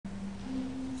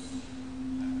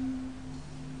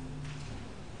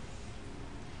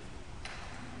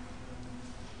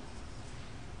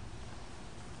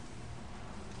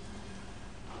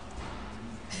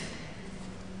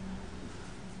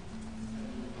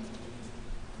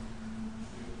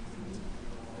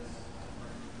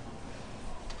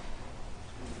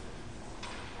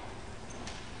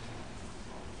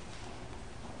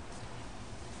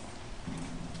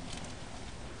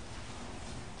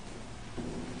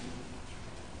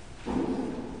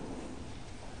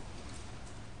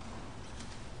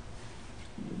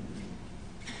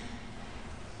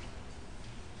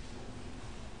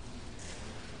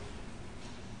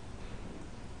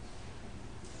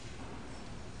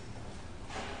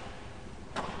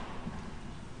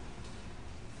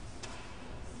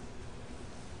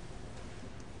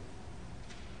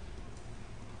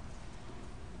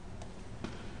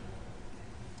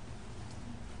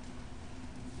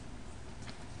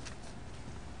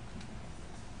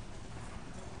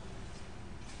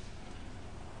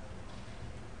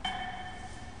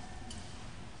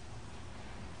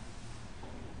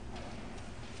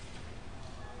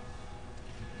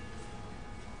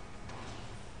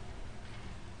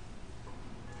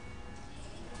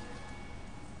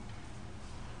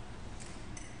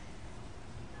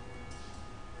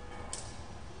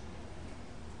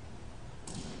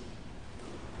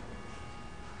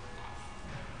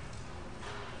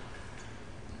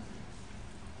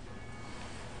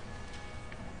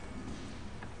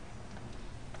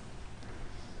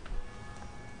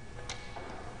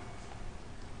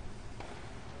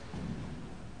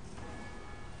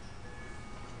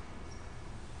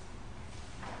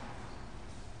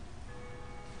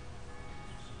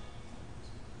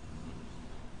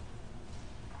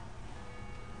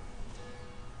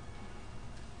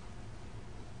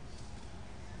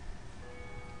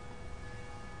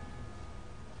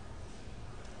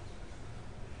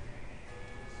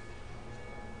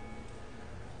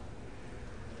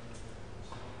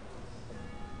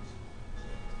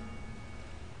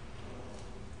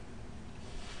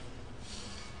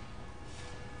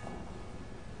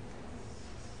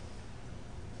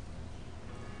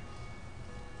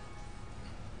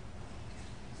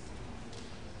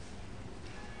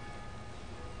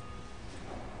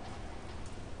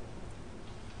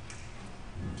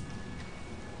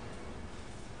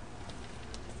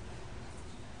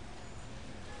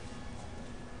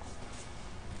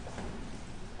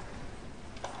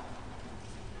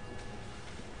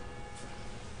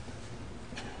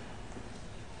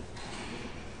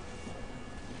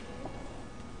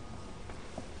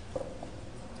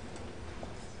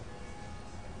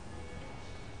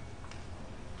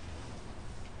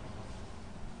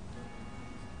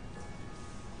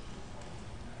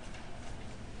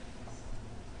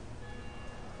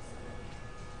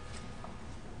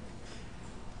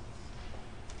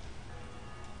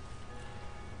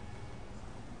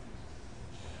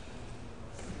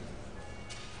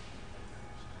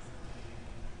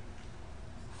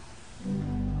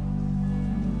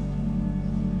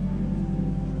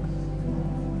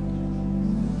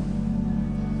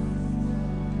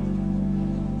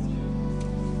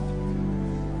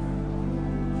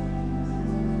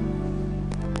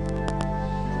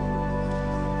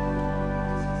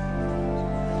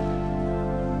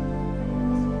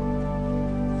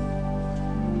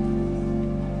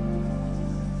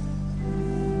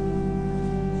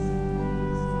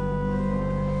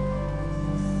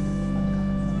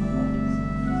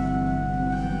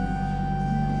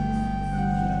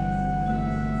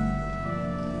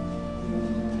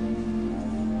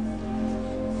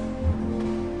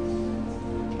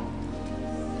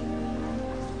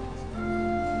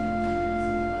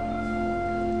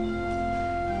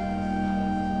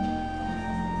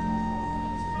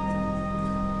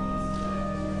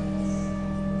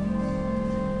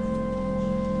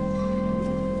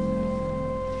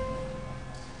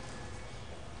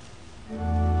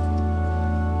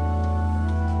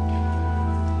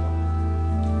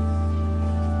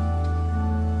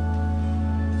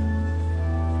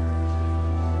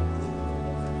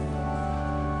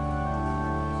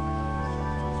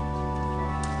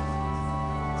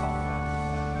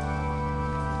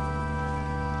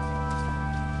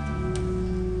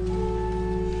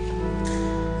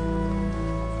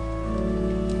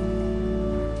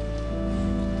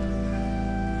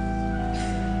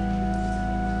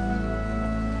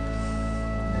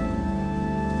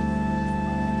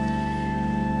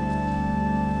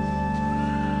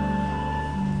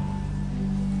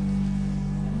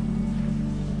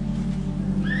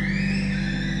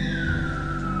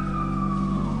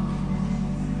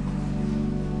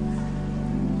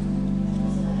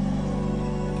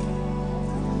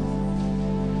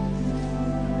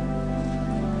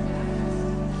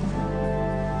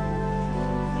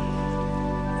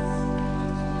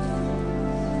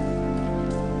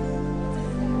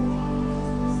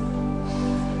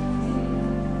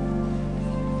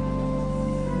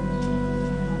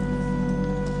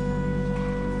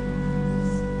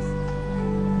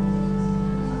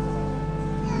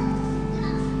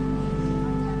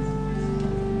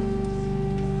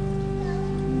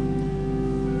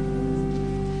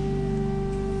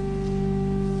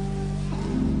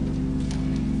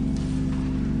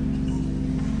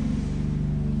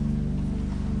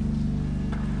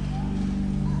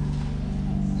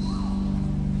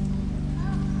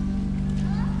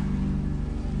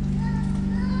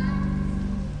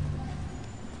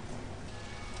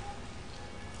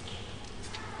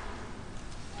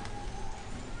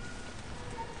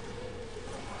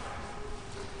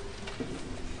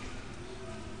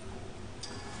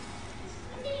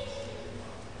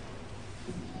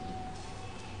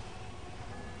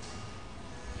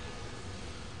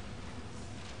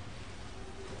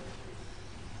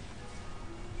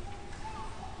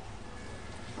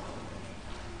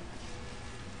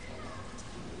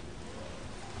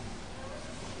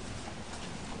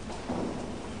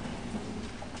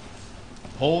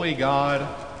Holy God,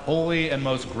 holy and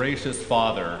most gracious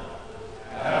Father,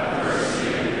 have mercy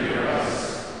and hear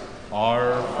us.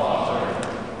 Our Father,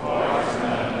 who art in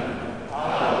heaven,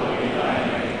 hallowed be thy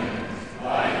name.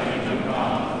 Thy kingdom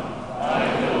come, thy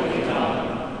will be done,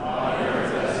 on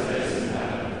earth as it is in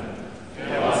heaven.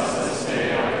 Give us this day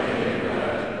our daily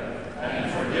bread,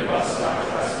 and forgive us our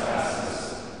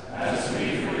trespasses, as we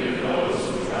forgive those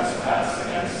who trespass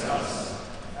against us.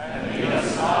 And lead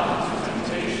us not into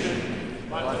temptation,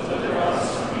 but deliver us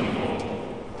from evil.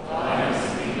 For thine is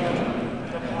the kingdom,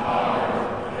 and the power,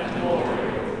 and glory,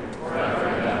 forever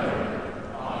and ever.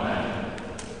 Amen.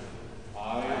 I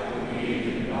believe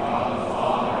in God the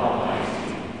Father Almighty,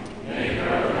 maker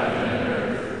of heaven and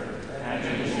earth, and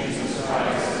in Jesus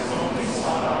Christ, his only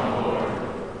Son, our Lord,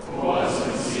 who was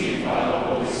conceived by the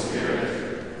Holy Spirit,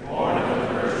 born of the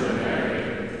Virgin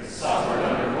Mary, suffered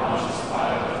under Pontius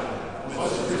Pilate,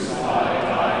 was crucified,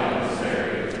 died, and was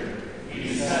buried. He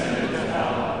descended into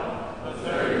hell. The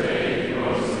third day he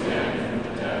rose again from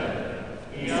the dead.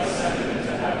 He ascended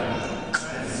into heaven,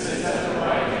 and sits at the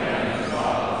right hand of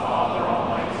God the Father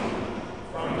Almighty.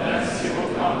 From thence he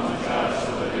will come to judge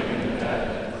the living and the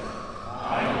dead. I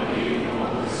believe in the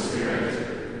Holy Spirit,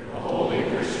 the holy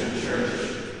Christian Church,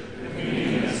 the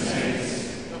communion of saints,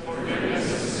 the forgiveness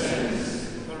of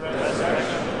sins, the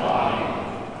resurrection of the body,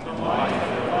 and the life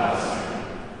everlasting.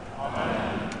 Amen.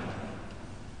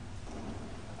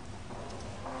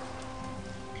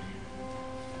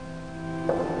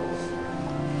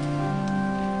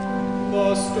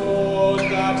 The stone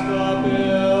that the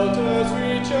builders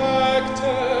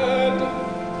rejected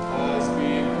has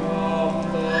become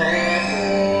the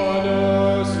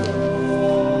cornerstone.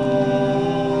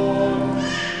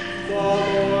 The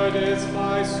Lord is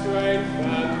my strength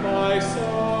and my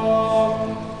song.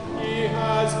 He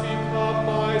has become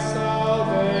my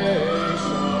salvation.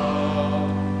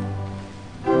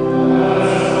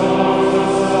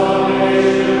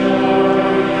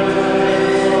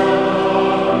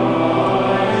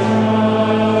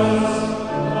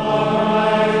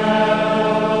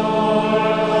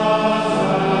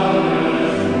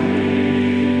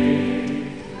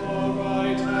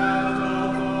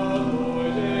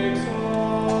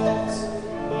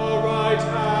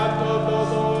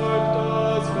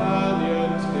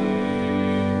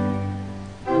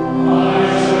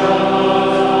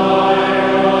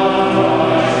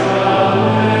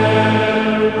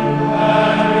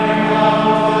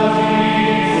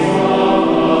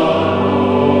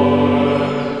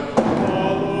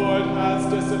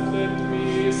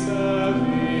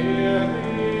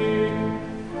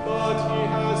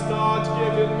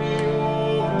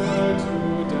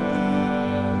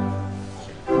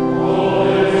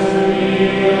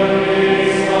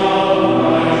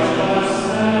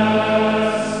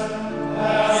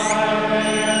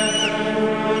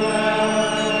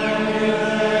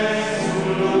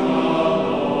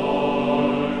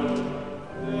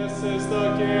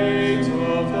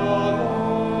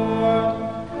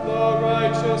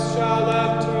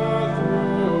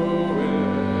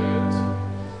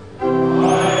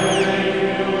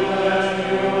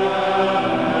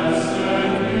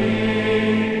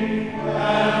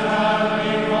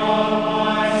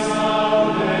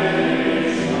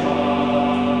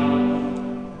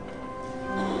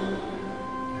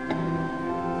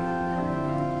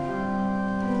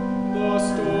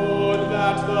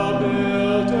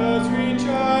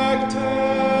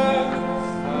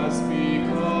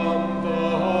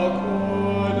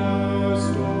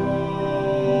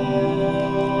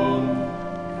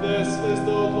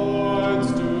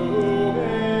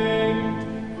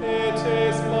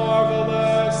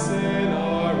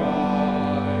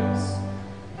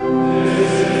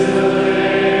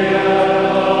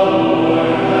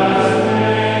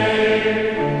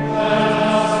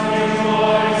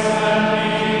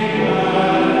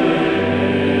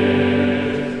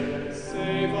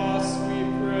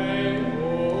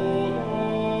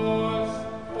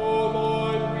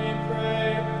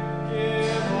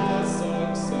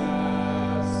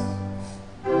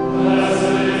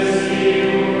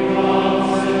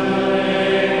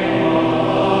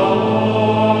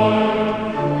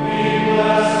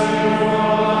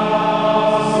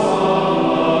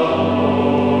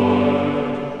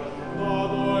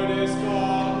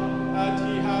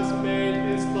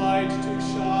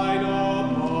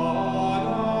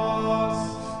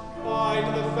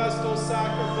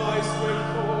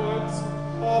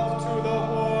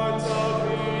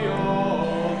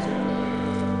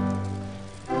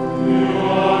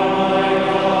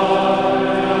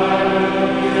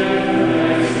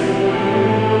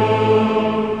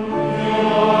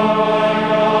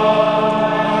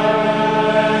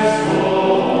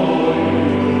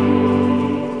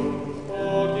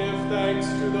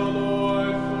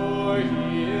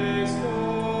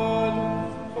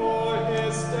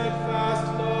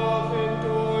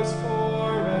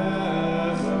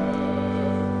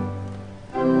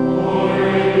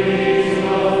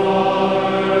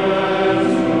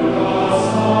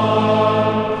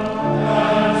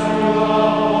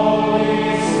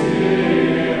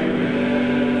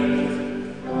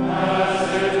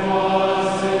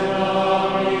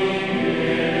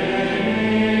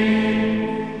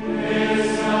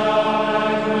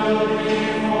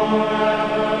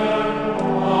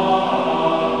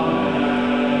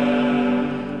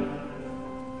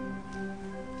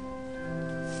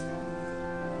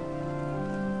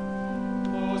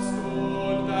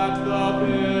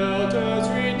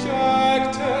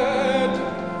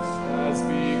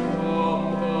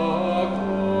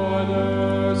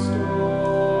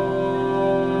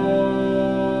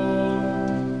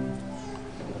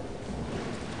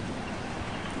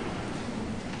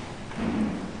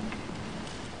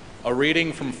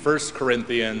 reading from 1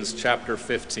 Corinthians chapter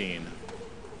 15.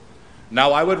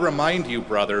 Now I would remind you,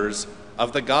 brothers,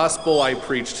 of the gospel I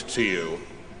preached to you,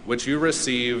 which you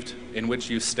received, in which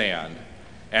you stand,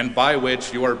 and by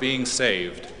which you are being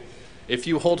saved, if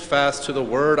you hold fast to the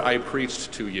word I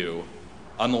preached to you,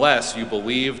 unless you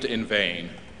believed in vain.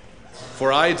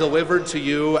 For I delivered to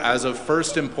you as of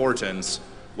first importance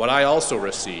what I also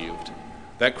received,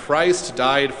 that Christ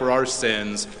died for our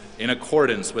sins in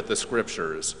accordance with the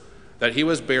Scriptures, that he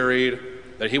was buried,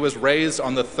 that he was raised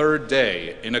on the third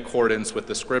day in accordance with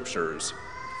the Scriptures,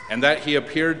 and that he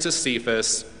appeared to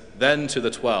Cephas, then to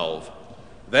the 12.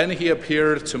 Then he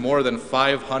appeared to more than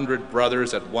 500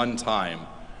 brothers at one time,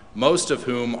 most of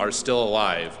whom are still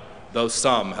alive, though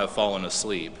some have fallen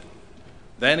asleep.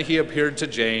 Then he appeared to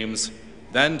James,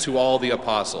 then to all the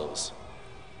apostles.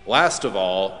 Last of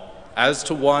all, as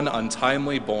to one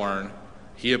untimely born,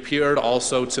 he appeared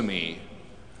also to me,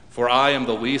 for I am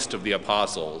the least of the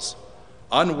apostles,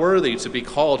 unworthy to be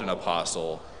called an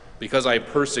apostle, because I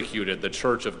persecuted the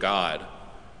church of God.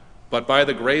 But by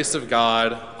the grace of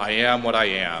God, I am what I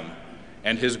am,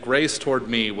 and his grace toward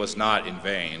me was not in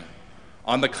vain.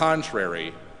 On the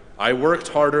contrary, I worked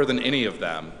harder than any of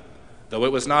them, though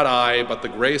it was not I, but the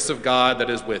grace of God that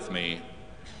is with me.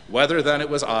 Whether then it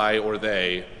was I or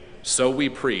they, so we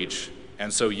preach,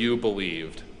 and so you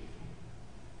believed.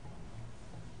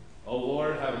 O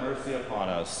Lord, have mercy upon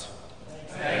us.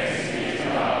 Thanks be to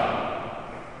God.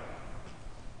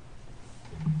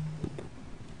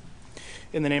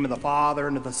 In the name of the Father,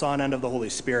 and of the Son, and of the Holy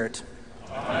Spirit.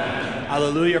 Amen.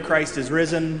 Alleluia, Christ is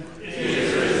risen. He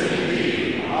is risen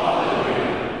indeed.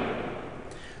 Alleluia.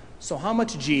 So how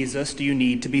much Jesus do you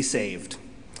need to be saved?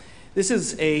 This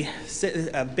is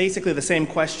basically the same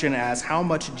question as how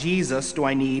much Jesus do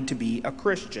I need to be a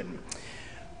Christian?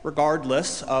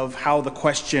 Regardless of how the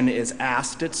question is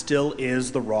asked, it still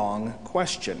is the wrong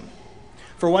question.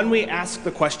 For when we ask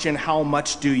the question, how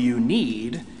much do you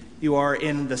need, you are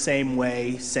in the same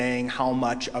way saying, how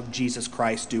much of Jesus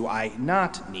Christ do I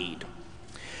not need?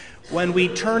 When we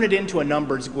turn it into a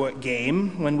numbers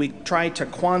game, when we try to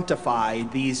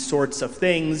quantify these sorts of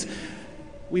things,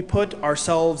 we put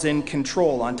ourselves in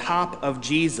control on top of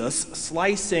Jesus,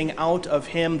 slicing out of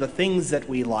him the things that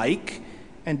we like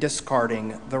and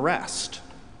discarding the rest.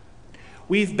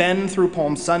 We've been through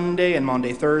Palm Sunday and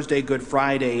Maundy Thursday, Good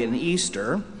Friday, and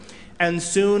Easter, and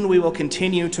soon we will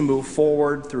continue to move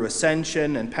forward through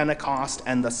Ascension and Pentecost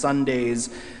and the Sundays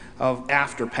of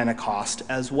after Pentecost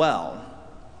as well.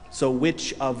 So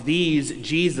which of these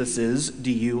Jesuses do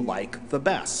you like the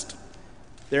best?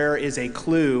 There is a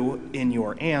clue in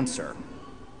your answer.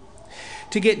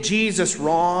 To get Jesus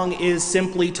wrong is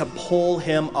simply to pull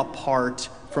him apart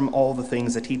from all the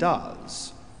things that he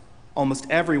does. Almost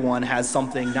everyone has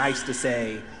something nice to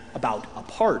say about a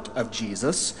part of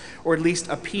Jesus, or at least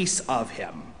a piece of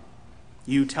him.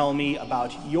 You tell me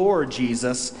about your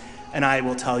Jesus, and I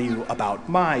will tell you about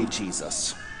my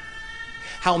Jesus.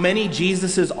 How many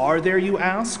Jesuses are there, you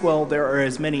ask? Well, there are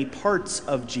as many parts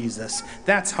of Jesus.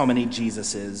 That's how many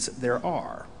Jesuses there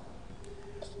are.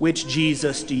 Which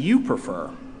Jesus do you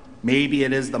prefer? Maybe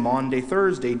it is the Maundy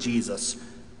Thursday Jesus,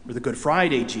 or the Good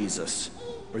Friday Jesus,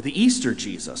 or the Easter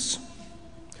Jesus.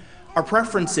 Our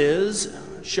preferences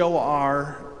show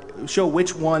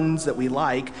which ones that we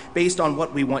like based on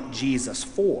what we want Jesus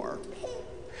for.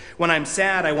 When I'm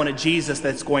sad, I want a Jesus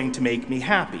that's going to make me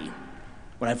happy.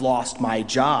 When I've lost my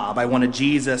job, I want a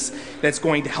Jesus that's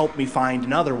going to help me find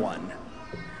another one.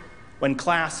 When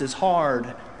class is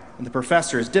hard and the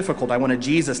professor is difficult, I want a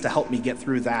Jesus to help me get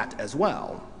through that as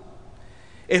well.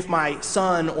 If my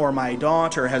son or my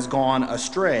daughter has gone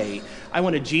astray, I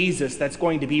want a Jesus that's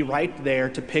going to be right there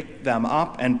to pick them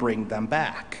up and bring them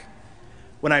back.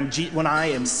 When I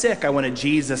am sick, I want a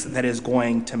Jesus that is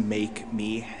going to make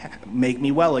me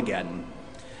well again.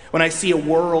 When I see a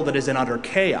world that is in utter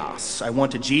chaos, I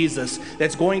want a Jesus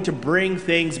that's going to bring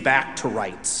things back to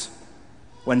rights.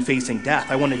 When facing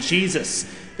death, I want a Jesus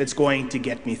that's going to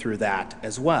get me through that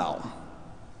as well.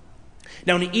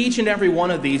 Now, in each and every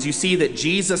one of these, you see that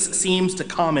Jesus seems to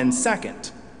come in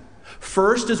second.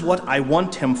 First is what I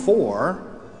want him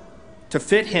for, to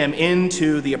fit him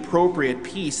into the appropriate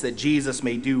piece that Jesus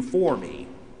may do for me.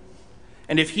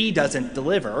 And if he doesn't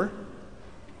deliver,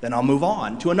 then I'll move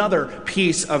on to another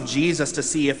piece of Jesus to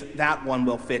see if that one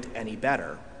will fit any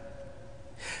better.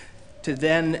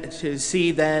 To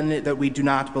see then that we do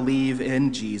not believe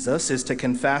in Jesus is to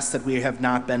confess that we have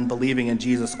not been believing in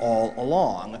Jesus all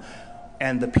along,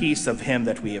 and the piece of him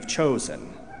that we have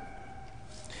chosen.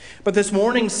 But this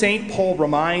morning, St. Paul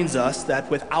reminds us that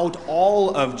without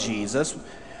all of Jesus,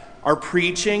 our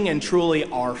preaching and truly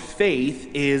our faith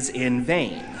is in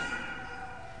vain.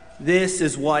 This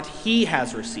is what he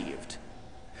has received,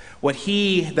 what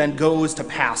he then goes to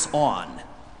pass on.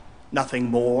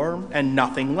 Nothing more and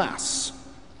nothing less.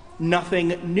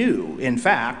 Nothing new. In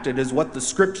fact, it is what the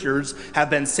scriptures have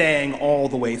been saying all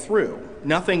the way through.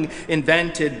 Nothing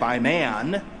invented by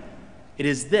man. It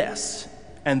is this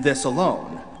and this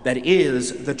alone that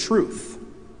is the truth.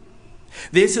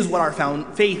 This is what our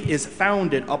faith is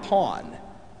founded upon,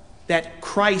 that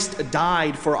Christ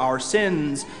died for our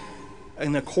sins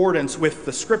in accordance with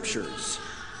the scriptures,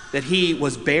 that he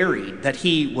was buried, that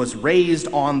he was raised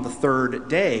on the third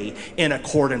day in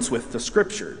accordance with the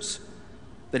scriptures,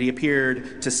 that he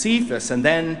appeared to Cephas and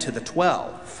then to the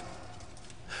 12.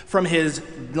 From his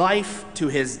life to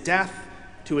his death,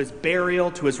 to his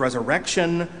burial, to his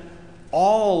resurrection,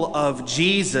 all of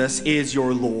Jesus is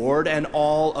your Lord and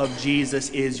all of Jesus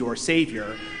is your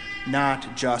Savior,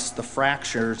 not just the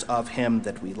fractures of him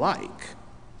that we like.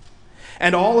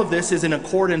 And all of this is in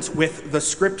accordance with the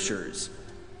scriptures,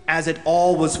 as it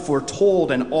all was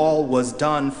foretold and all was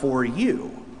done for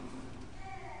you.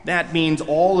 That means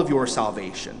all of your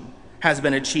salvation has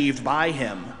been achieved by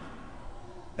him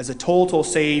as a total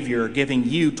Savior, giving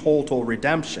you total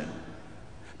redemption,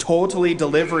 totally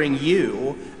delivering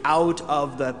you out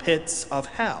of the pits of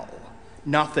hell.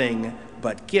 Nothing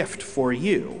but gift for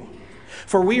you.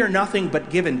 For we are nothing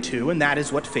but given to, and that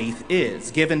is what faith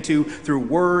is. Given to through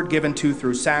word, given to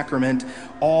through sacrament,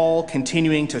 all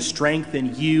continuing to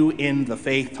strengthen you in the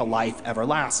faith to life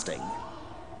everlasting.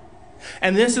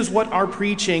 And this is what our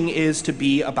preaching is to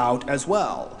be about as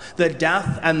well, the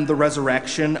death and the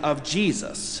resurrection of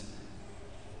Jesus.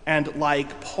 And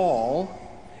like Paul,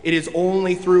 it is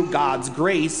only through God's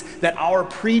grace that our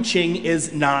preaching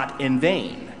is not in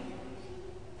vain.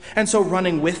 And so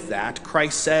running with that,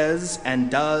 Christ says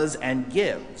and does and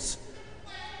gives.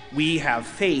 We have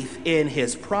faith in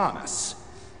his promise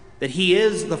that he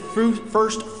is the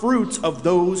first fruits of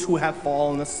those who have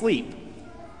fallen asleep.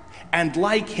 And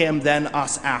like him, then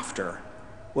us after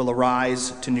will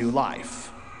arise to new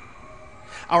life.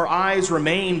 Our eyes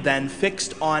remain then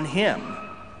fixed on him,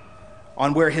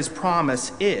 on where his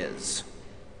promise is.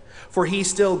 For he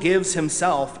still gives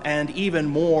himself and even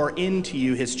more into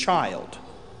you, his child.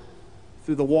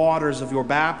 Through the waters of your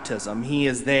baptism, he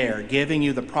is there, giving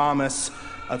you the promise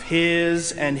of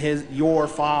his and your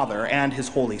Father and his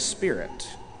Holy Spirit.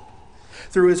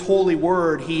 Through his holy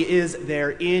word, he is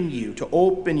there in you to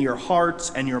open your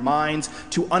hearts and your minds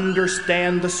to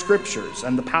understand the scriptures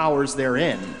and the powers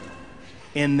therein.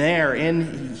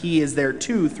 He is there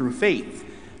too through faith,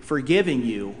 forgiving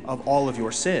you of all of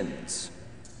your sins.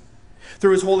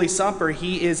 Through his holy supper,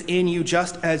 he is in you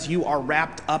just as you are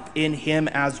wrapped up in him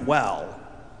as well.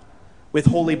 With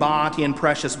holy body and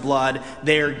precious blood,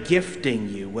 they're gifting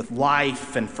you with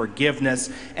life and forgiveness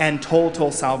and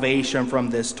total salvation from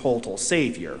this total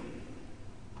Savior.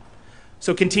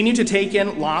 So continue to take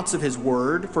in lots of his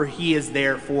word, for he is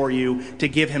there for you to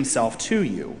give himself to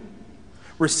you.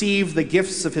 Receive the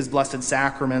gifts of his blessed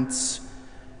sacraments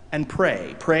and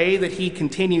pray. Pray that he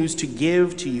continues to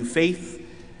give to you faith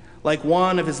like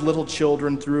one of his little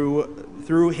children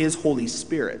through his Holy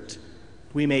Spirit.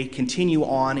 We may continue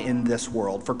on in this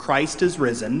world. For Christ is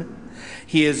risen.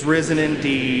 He is risen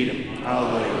indeed.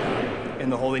 Hallelujah. In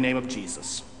the holy name of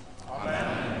Jesus.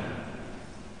 Amen.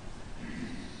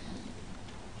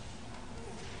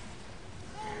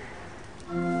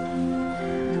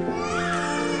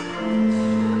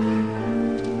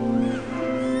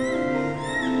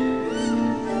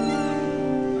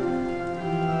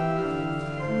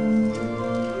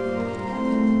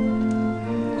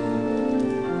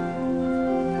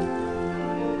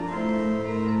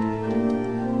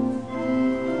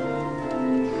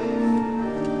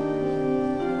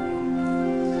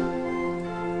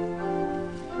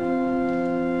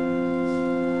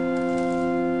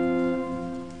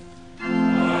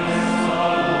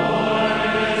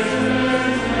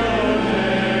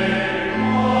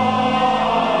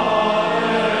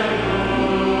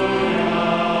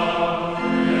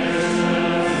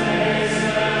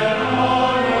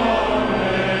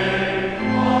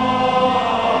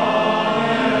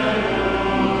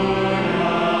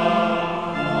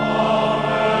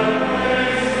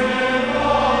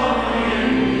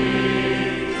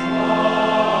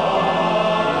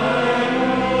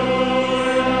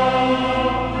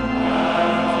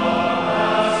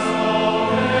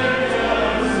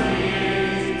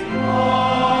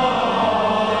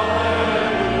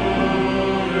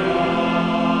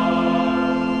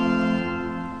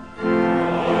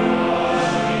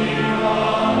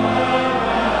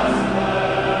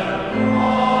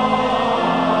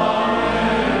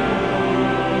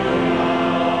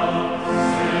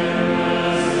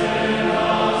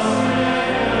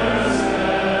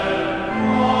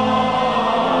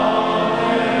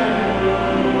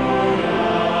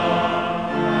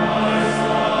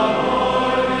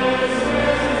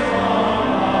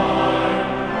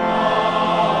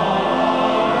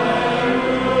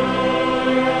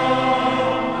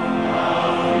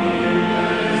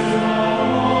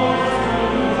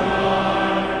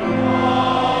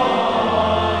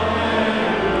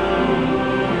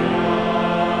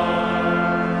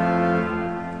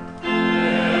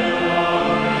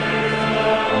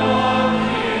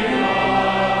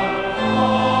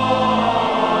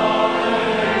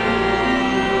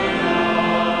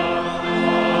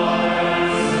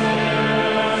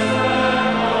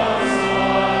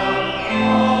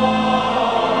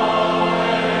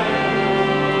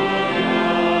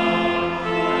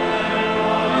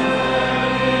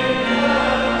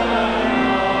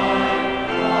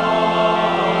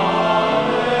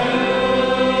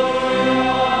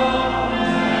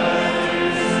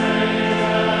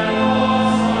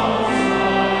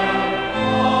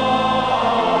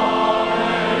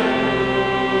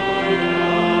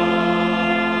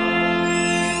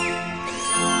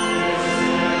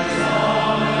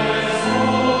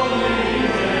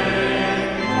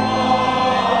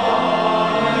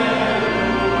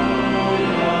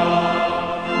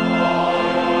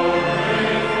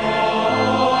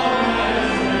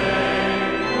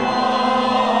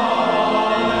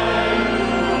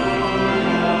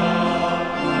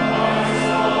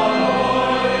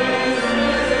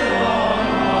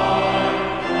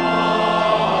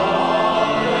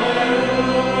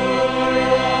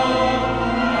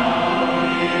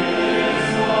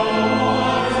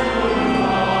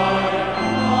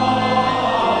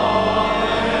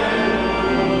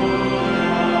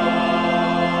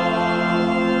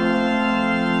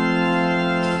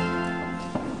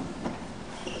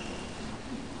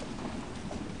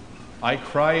 I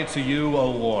cry to you, O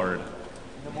Lord.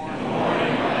 In the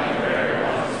morning my prayer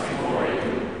comes before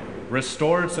you.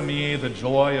 Restore to me the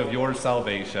joy of your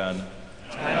salvation.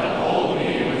 And uphold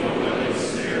me with a willing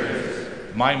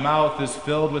spirit. My mouth is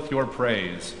filled with your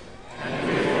praise. And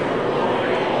with your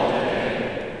glory all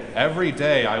day. Every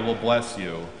day I will bless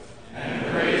you. And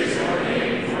praise your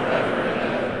name forever and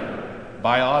ever.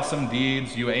 By awesome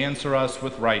deeds you answer us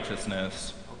with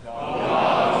righteousness. O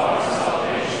God of our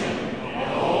salvation, the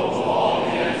hope of all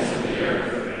the ends of the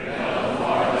earth and of the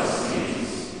farthest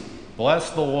seas. Bless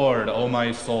the Lord, O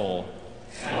my soul.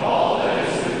 And all that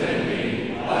is within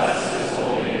me, bless his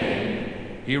holy name.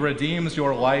 He redeems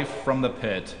your life from the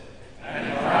pit.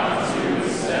 And crowns you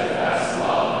with steadfast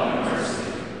love and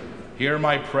mercy. Hear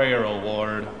my prayer, O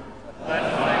Lord. Let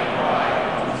my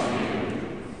cry come to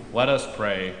you. Let us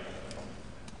pray.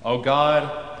 O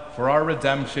God, for our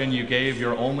redemption you gave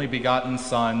your only begotten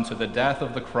Son to the death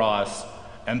of the cross,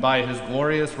 and by his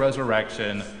glorious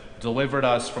resurrection delivered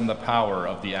us from the power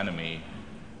of the enemy.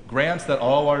 Grant that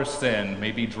all our sin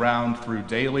may be drowned through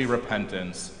daily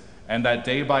repentance, and that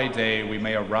day by day we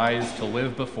may arise to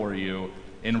live before you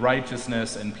in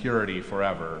righteousness and purity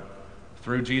forever.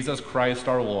 Through Jesus Christ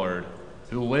our Lord,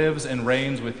 who lives and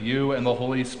reigns with you and the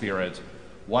Holy Spirit,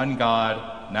 one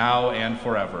God, now and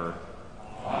forever.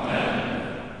 Amen.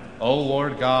 O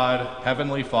Lord God,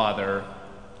 Heavenly Father,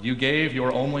 you gave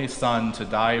your only Son to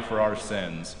die for our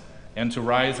sins and to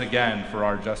rise again for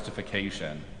our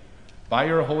justification. By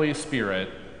your Holy Spirit,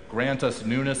 grant us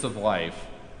newness of life,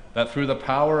 that through the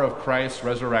power of Christ's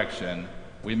resurrection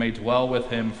we may dwell with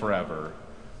him forever.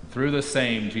 Through the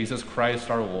same Jesus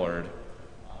Christ our Lord.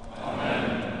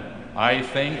 Amen. I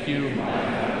thank you, my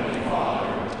Heavenly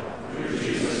Father, through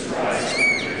Jesus Christ,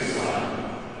 your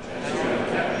Son, that you have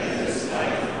kept me this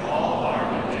night from all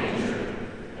harm and danger.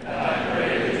 And I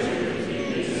pray that you would keep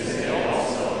me this day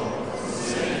also from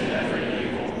sin and every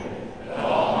evil, that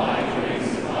all my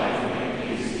doings in life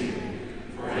may please you.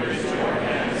 For it is to your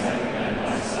hands I commend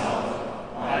myself,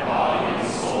 my body and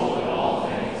soul and all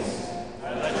things.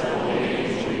 And let your holy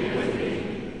angel be with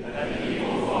me, that the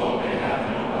evil foe may have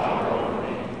no power over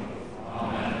me.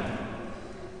 Amen.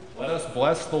 let us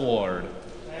bless the Lord.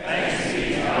 Thanks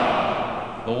be to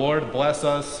God. The Lord bless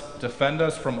us, defend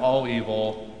us from all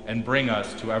evil, and bring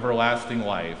us to everlasting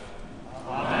life.